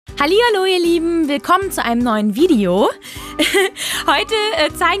Hallihallo ihr Lieben, willkommen zu einem neuen Video. Heute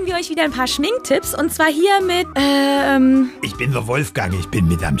zeigen wir euch wieder ein paar Schminktipps und zwar hier mit, Ich bin der Wolfgang, ich bin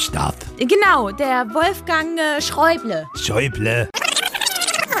mit am Start. Genau, der Wolfgang Schäuble. Schäuble.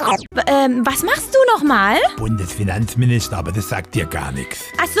 Was machst du nochmal? Bundesfinanzminister, aber das sagt dir gar nichts.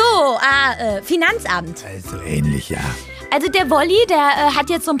 Ach so, Finanzamt. Also ähnlich, ja. Also der Wolli, der hat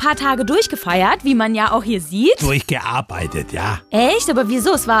jetzt so ein paar Tage durchgefeiert, wie man ja auch hier sieht. Durchgearbeitet, ja. Echt? Aber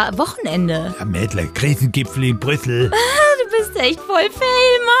wieso? Es war Wochenende. Ja, Mädle, Krisengipfel in Brüssel. Du bist echt voll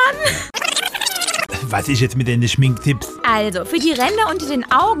fail, Mann. Was ist jetzt mit den Schminktipps? Also, für die Ränder unter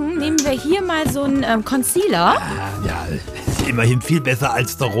den Augen nehmen wir hier mal so einen Concealer. Ja, ist immerhin viel besser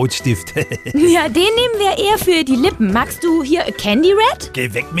als der Rotstift. Ja, den nehmen wir eher für die Lippen. Magst du hier Candy Red?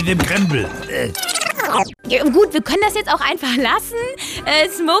 Geh weg mit dem Krempel. Ja, gut, wir können das jetzt auch einfach lassen.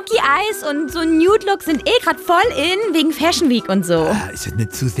 Smoky Eyes und so ein Nude-Look sind gerade voll in, wegen Fashion Week und so. Ist das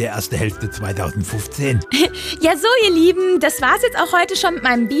nicht zu sehr erste Hälfte 2015? Ja, so ihr Lieben, das war's jetzt auch heute schon mit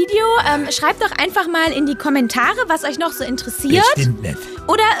meinem Video. Schreibt doch einfach mal in die Kommentare, was euch noch so interessiert. Bestimmt nicht.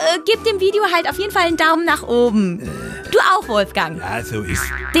 Oder gebt dem Video halt auf jeden Fall einen Daumen nach oben. Du auch, Wolfgang. Ja, so ist.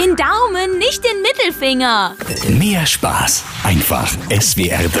 Den Daumen, nicht den Mittelfinger. Mehr Spaß. Einfach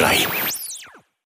SWR 3.